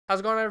How's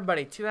it going,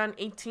 everybody?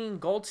 2018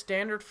 Gold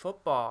Standard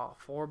Football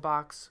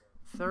 4-box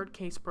third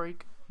case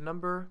break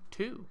number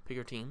 2. Pick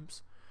your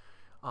teams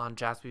on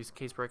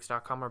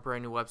JaspysCaseBreaks.com, our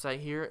brand new website.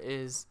 Here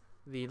is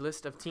the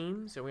list of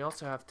teams, and we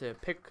also have to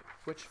pick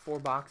which 4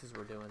 boxes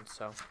we're doing.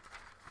 So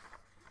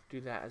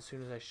do that as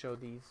soon as I show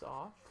these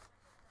off.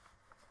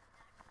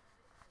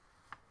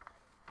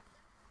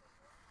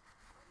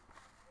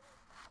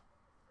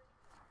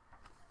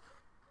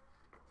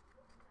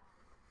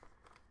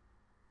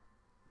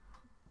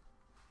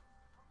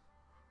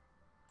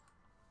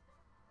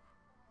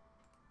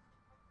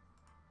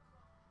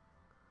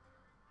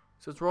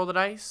 So let's roll the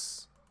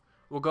dice.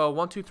 We'll go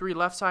 1, 2, 3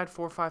 left side,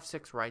 4, 5,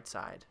 6 right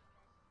side.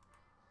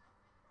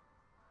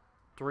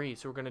 3,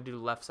 so we're going to do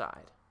left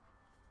side.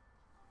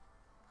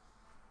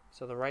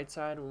 So the right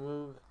side will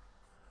move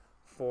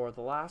for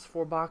the last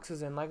 4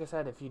 boxes. And like I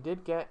said, if you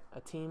did get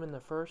a team in the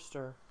first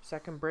or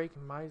second break,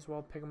 you might as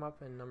well pick them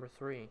up in number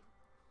 3.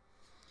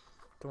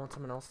 Don't want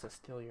someone else to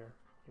steal your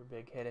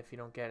big hit if you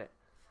don't get it.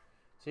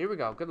 So here we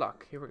go. Good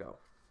luck. Here we go.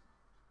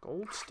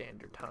 Gold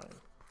standard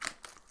time.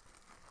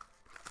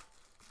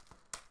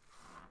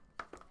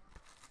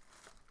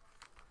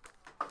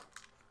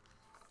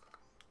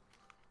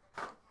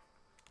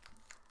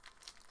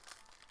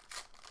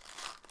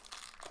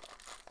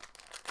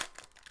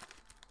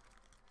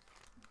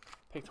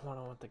 Picked one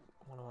on with the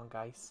 101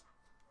 guys.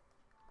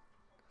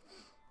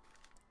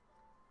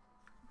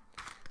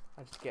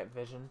 I just get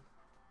vision.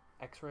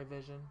 X-ray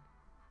vision.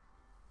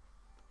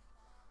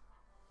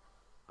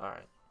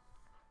 Alright.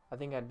 I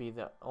think I'd be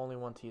the only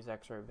one to use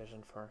X-ray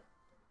vision for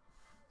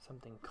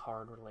something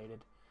card related.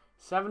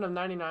 7 of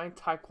 99,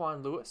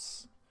 Tyquan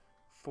Lewis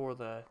for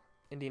the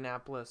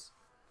Indianapolis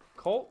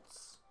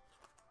Colts.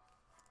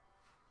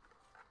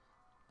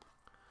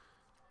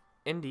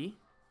 Indy,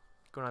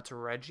 going out to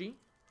Reggie.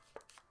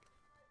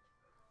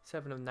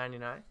 7 of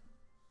 99.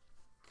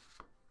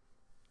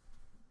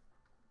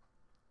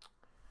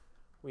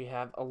 We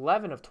have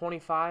 11 of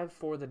 25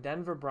 for the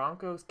Denver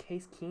Broncos,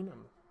 Case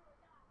Keenum.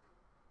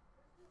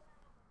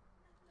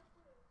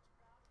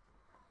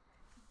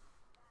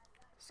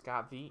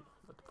 Scott V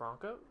with the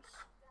Broncos.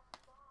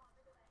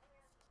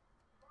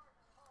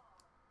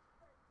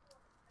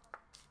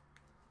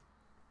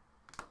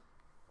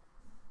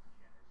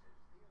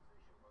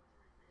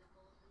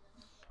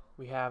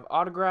 We have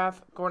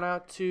autograph going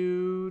out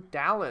to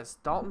Dallas,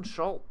 Dalton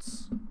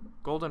Schultz.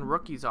 Golden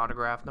Rookies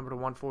autograph, number to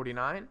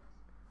 149.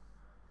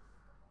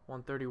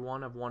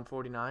 131 of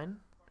 149.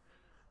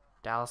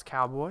 Dallas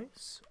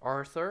Cowboys,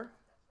 Arthur.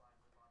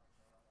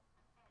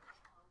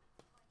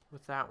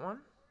 With that one.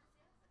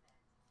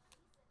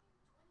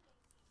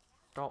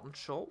 Dalton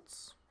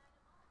Schultz.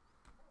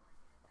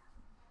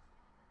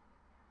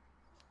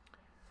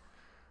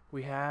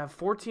 We have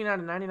 14 out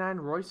of 99,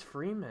 Royce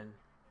Freeman.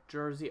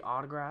 Jersey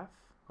autograph.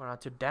 Going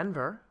out to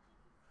Denver,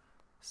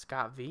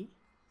 Scott V.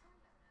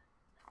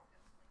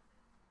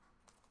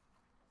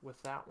 With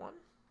that one.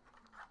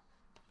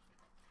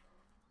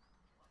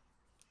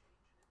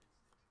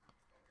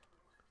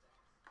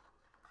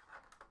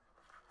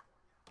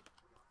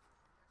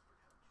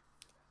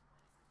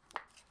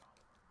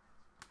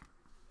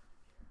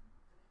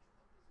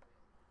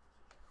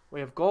 We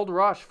have Gold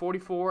Rush,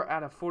 44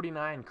 out of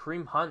 49,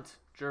 Kareem Hunt,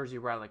 jersey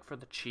relic for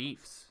the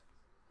Chiefs.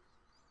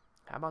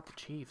 How about the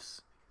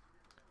Chiefs?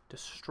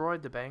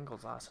 Destroyed the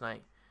Bengals last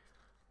night.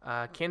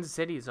 Kansas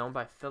City is owned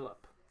by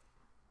Phillip.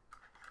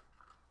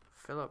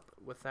 Phillip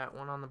with that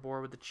one on the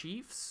board with the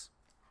Chiefs.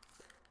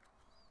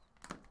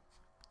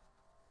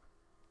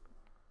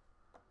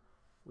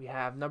 We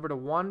have number to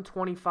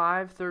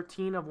 125,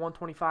 13 of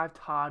 125,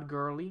 Todd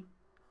Gurley.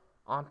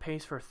 On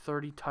pace for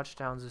 30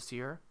 touchdowns this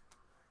year.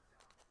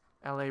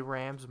 LA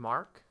Rams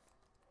mark.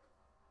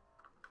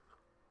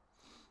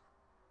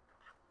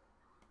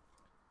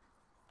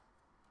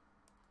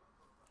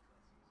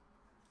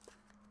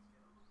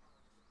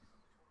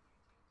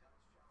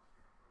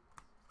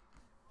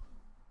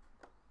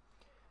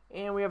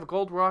 And we have a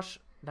Gold Rush,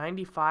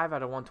 95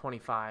 out of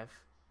 125.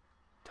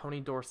 Tony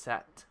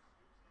Dorsett.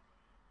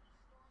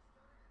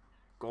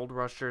 Gold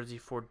Rush jersey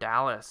for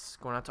Dallas,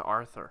 going out to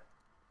Arthur.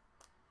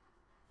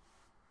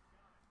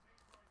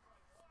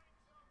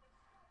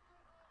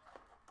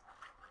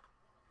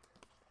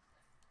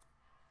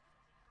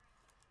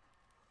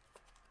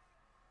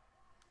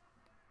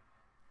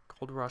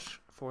 Gold Rush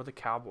for the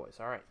Cowboys.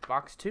 All right,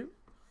 box 2.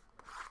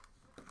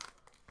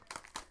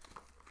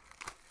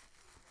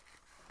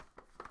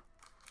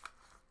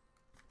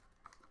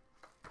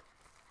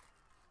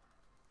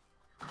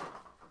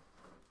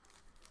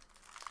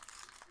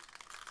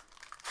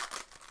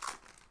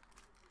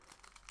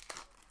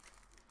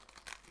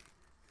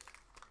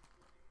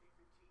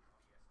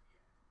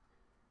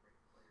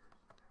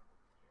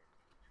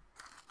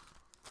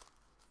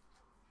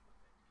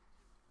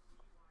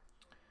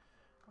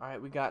 All right,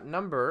 we got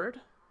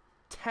numbered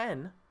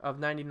 10 of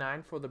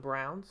 99 for the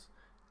Browns,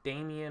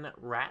 Damian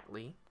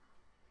Ratley.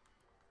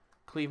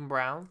 Cleveland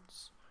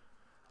Browns,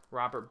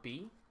 Robert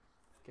B.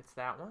 gets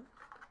that one.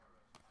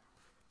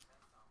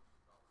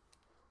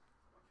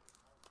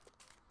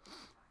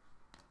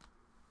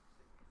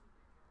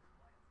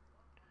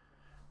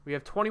 We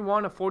have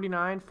 21 of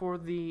 49 for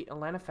the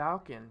Atlanta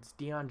Falcons,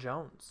 Deion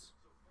Jones.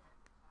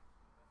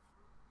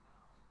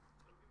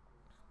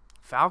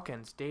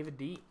 Falcons, David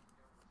D.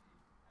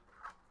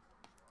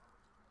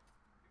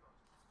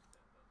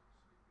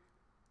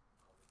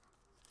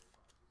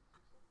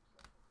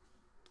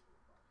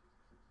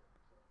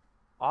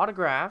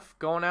 Autograph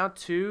going out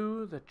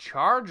to the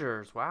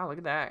Chargers. Wow, look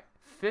at that.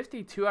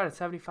 52 out of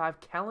 75,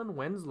 Kellen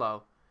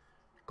Winslow.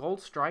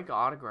 Gold strike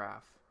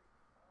autograph.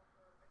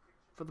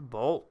 For the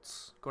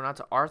Bolts, going out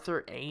to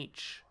Arthur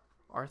H.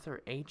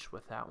 Arthur H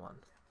with that one.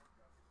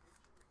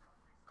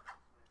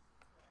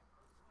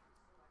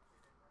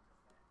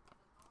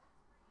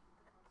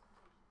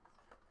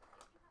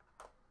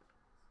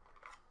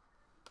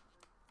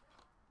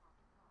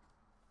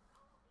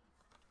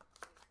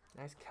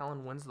 Nice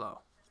Kellen Winslow.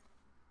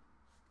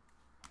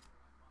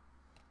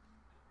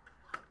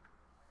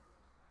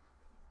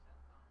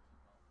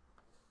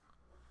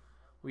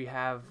 We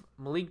have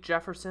Malik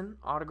Jefferson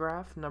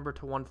autograph, number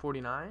to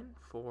 149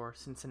 for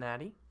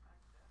Cincinnati.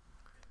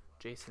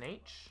 Jason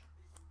H.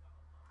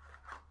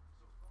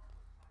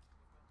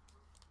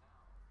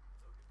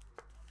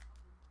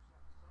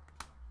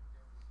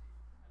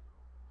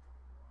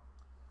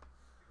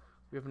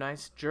 We have a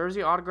nice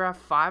jersey autograph,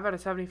 5 out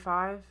of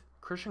 75,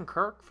 Christian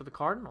Kirk for the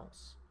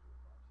Cardinals.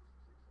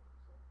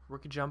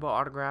 Rookie jumbo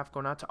autograph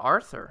going out to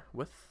Arthur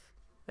with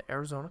the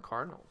Arizona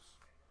Cardinals.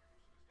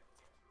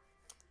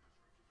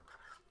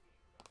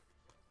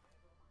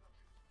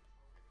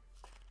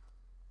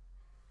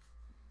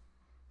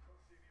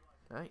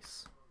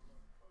 Nice.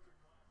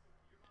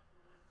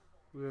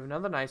 We have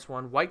another nice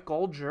one, white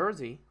gold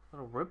jersey,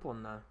 little ripple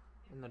in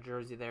the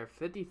jersey there.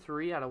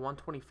 53 out of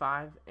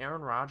 125,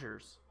 Aaron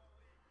Rodgers.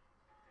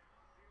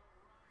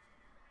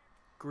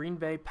 Green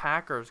Bay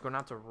Packers going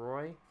out to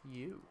Roy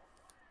Yu.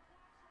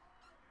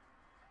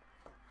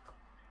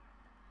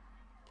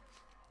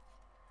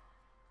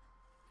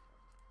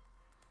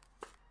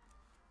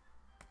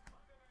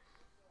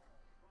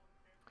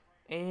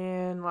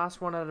 And last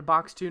one out of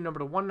box 2, number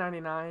to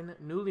 199,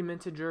 newly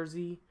minted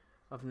jersey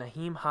of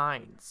Naheem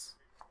Hines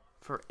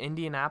for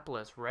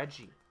Indianapolis.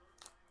 Reggie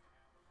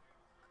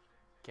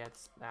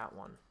gets that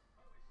one.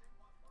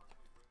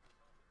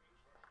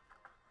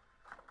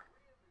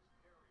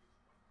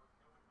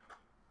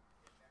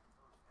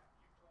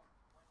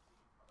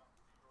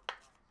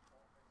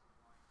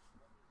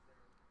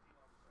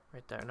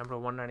 Right there, number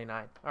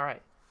 199. All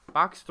right,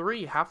 box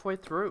 3, halfway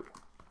through.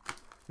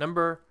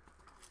 Number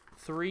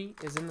 3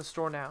 is in the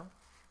store now.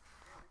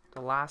 The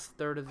last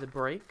third of the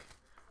break.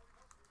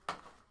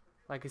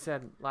 Like I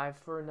said, live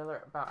for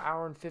another about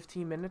hour and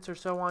 15 minutes or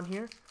so on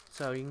here.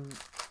 So you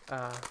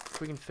can, if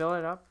we can fill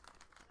it up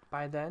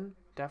by then,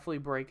 definitely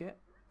break it.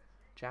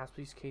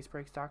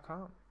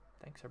 JaspysCaseBreaks.com.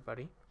 Thanks,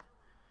 everybody.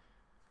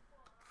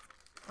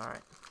 All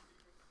right.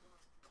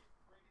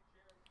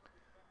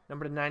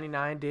 Number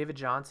 99, David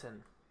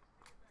Johnson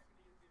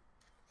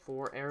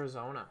for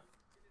Arizona.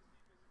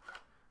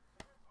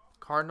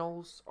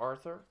 Cardinals,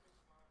 Arthur,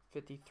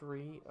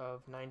 53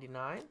 of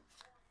 99.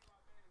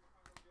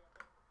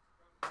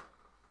 Let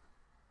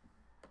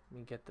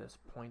me get this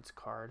points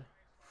card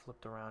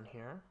flipped around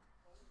here.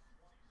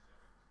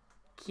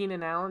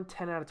 Keenan Allen,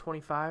 10 out of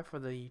 25 for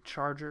the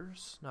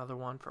Chargers. Another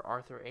one for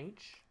Arthur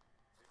H.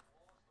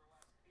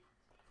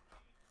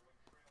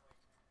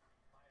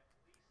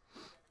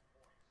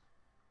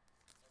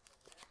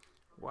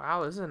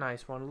 Wow, this is a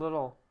nice one.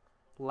 Little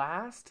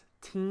last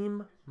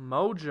team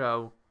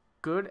mojo.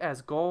 Good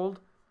as gold.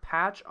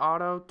 Patch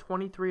auto,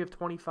 23 of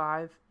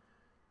 25.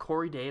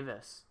 Corey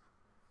Davis.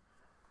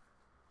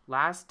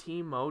 Last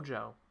team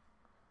mojo.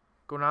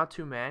 Going out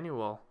to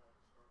Manuel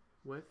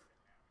with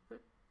the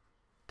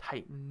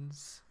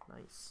Titans.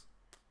 Nice.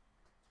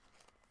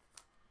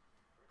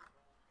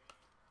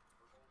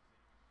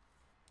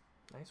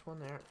 Nice one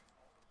there.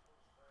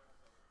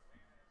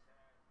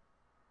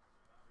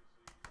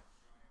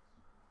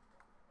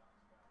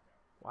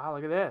 Wow,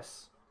 look at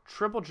this.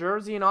 Triple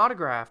jersey and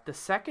autograph. The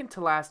second to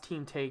last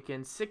team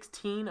taken.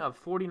 16 of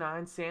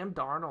 49. Sam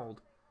Darnold.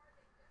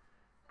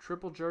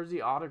 Triple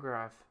jersey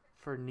autograph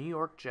for New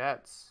York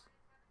Jets.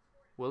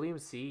 William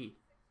C.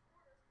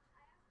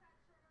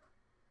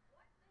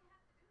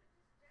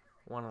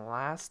 One of the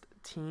last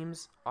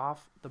teams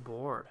off the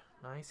board.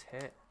 Nice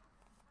hit.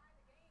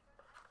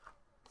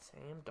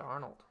 Sam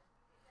Darnold.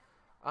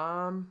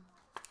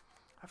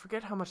 I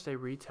forget how much they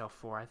retail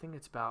for. I think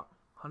it's about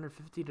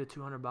 150 to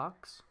 200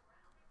 bucks.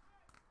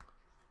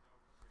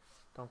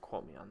 Don't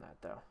quote me on that,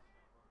 though.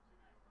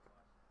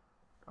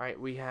 All right,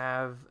 we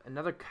have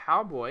another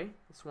Cowboy.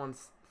 This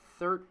one's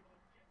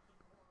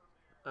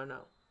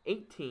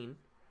 18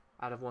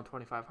 out of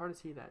 125. Hard to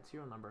see that.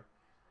 Serial number.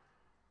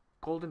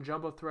 Golden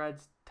Jumbo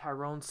Threads,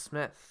 Tyrone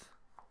Smith.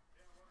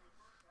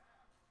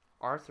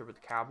 Arthur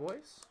with the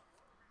Cowboys.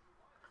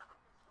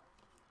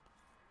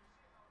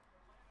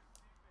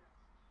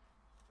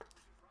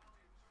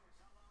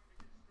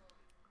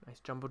 Nice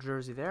jumbo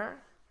jersey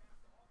there.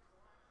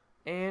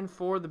 And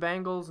for the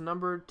Bengals,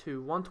 numbered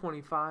to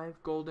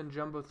 125, Golden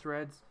Jumbo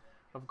Threads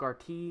of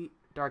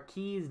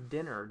Darqueze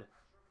Dennard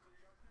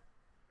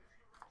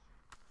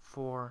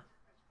for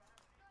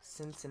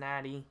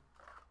Cincinnati,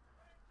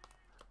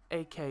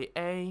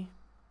 a.k.a.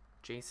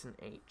 Jason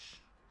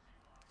H.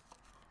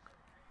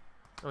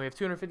 And we have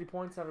 250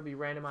 points. That'll be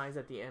randomized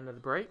at the end of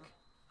the break.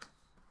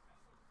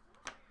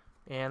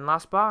 And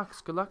last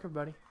box. Good luck,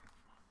 everybody.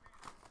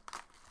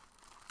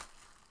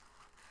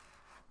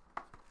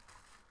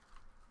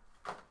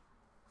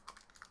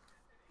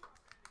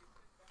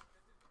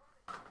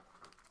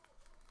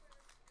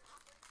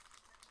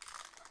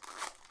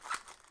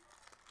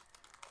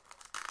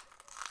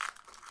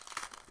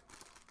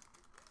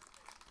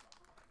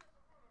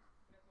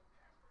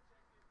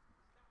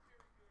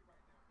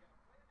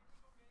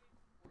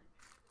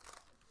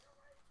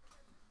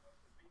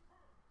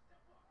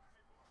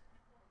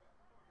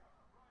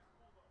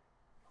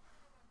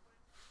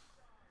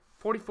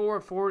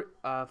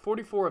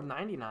 Forty-four of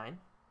 99.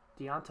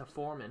 Deonta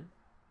Foreman.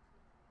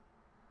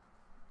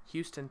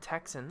 Houston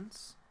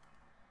Texans.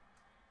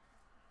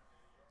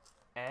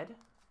 Ed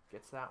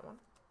gets that one.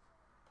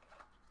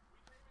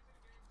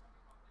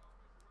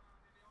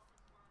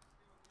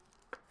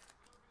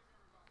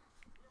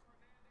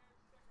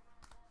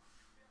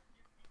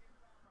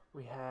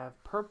 We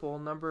have purple,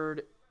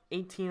 numbered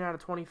 18 out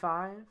of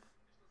 25.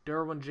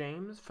 Derwin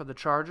James for the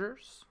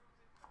Chargers.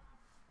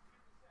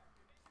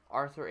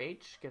 Arthur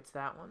H. gets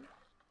that one.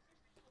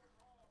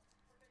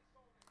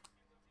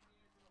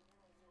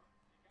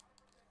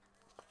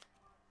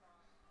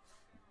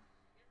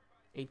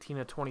 (18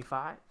 of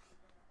 25).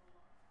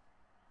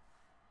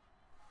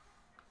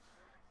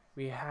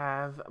 We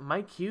have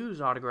Mike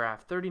Hughes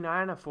autograph,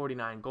 39 of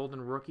 49.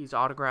 Golden Rookies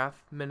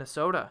autograph,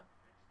 Minnesota.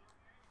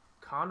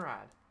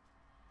 Conrad.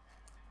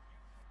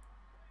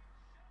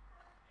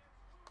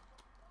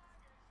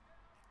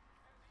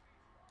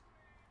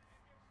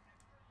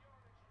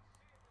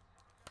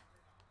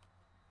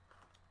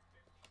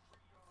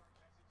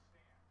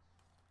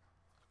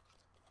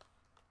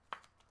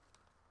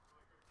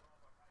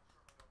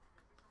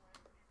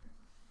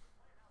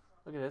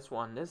 Look at this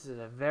one. This is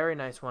a very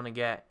nice one to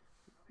get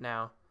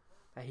now.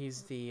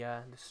 He's the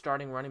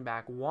starting running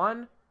back.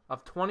 1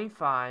 of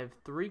 25,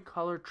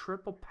 3-color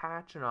triple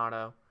patch and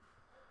auto.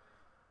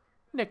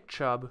 Nick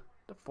Chubb,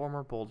 the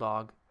former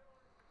Bulldog.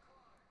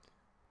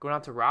 Going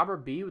out to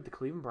Robert B. with the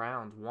Cleveland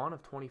Browns. 1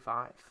 of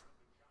 25.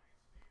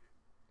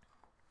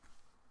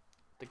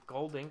 The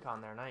gold ink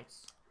on there.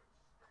 Nice.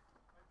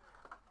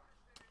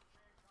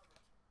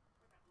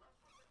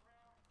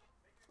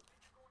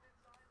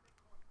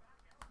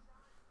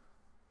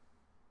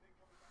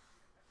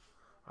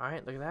 All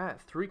right, look at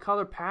that.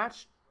 3-color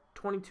patch,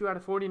 22 out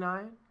of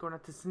 49, going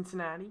out to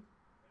Cincinnati.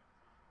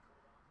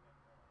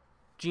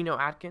 Geno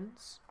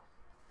Atkins.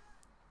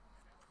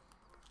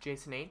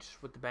 Jason H.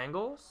 with the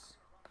Bengals.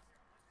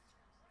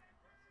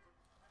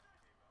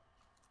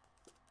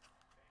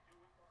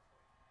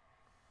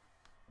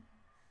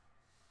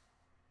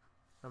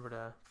 Number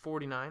to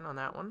 49 on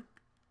that one.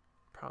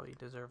 Probably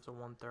deserves a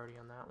 130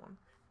 on that one.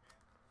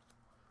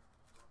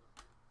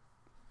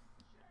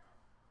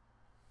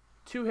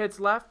 2 hits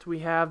left. We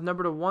have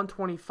number to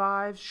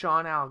 125,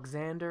 Sean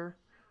Alexander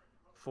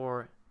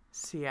for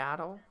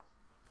Seattle.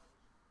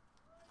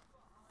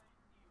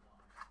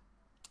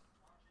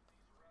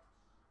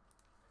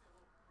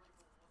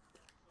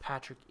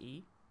 Patrick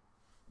E.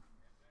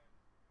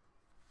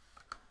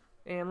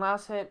 And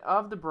last hit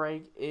of the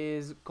break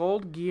is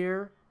Gold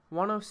Gear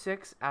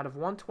 106 out of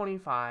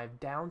 125,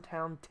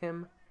 Downtown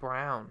Tim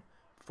Brown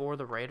for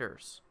the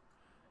Raiders.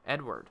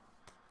 Edward.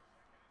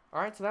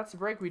 All right, so that's the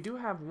break. We do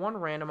have one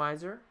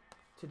randomizer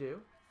to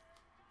do.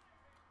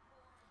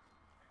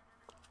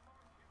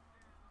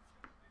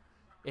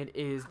 It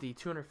is the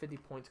 250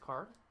 points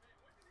card.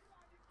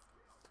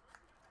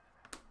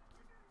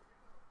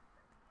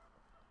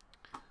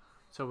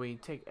 So we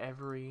take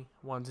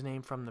everyone's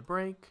name from the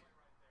break.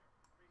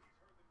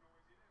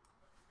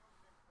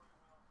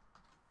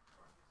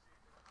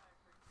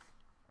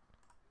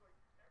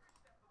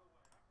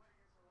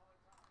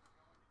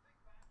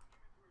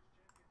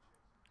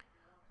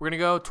 We're going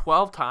to go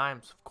 12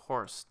 times, of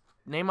course.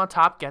 Name on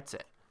top gets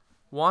it.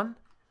 1,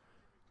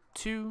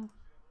 2,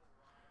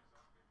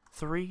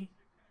 3,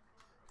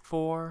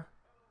 4,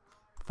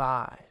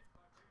 5,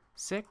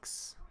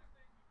 6,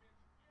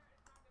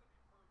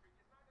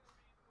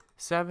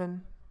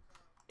 7,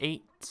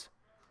 8,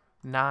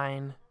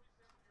 9,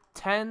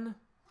 10,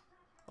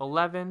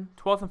 11.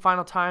 12th and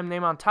final time,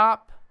 name on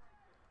top.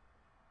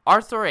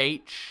 Arthur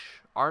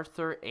H.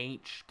 Arthur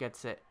H.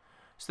 gets it.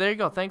 So there you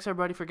go. Thanks,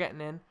 everybody, for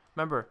getting in.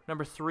 Remember,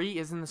 number 3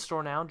 is in the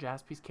store now,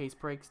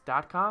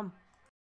 JaspysCaseBreaks.com.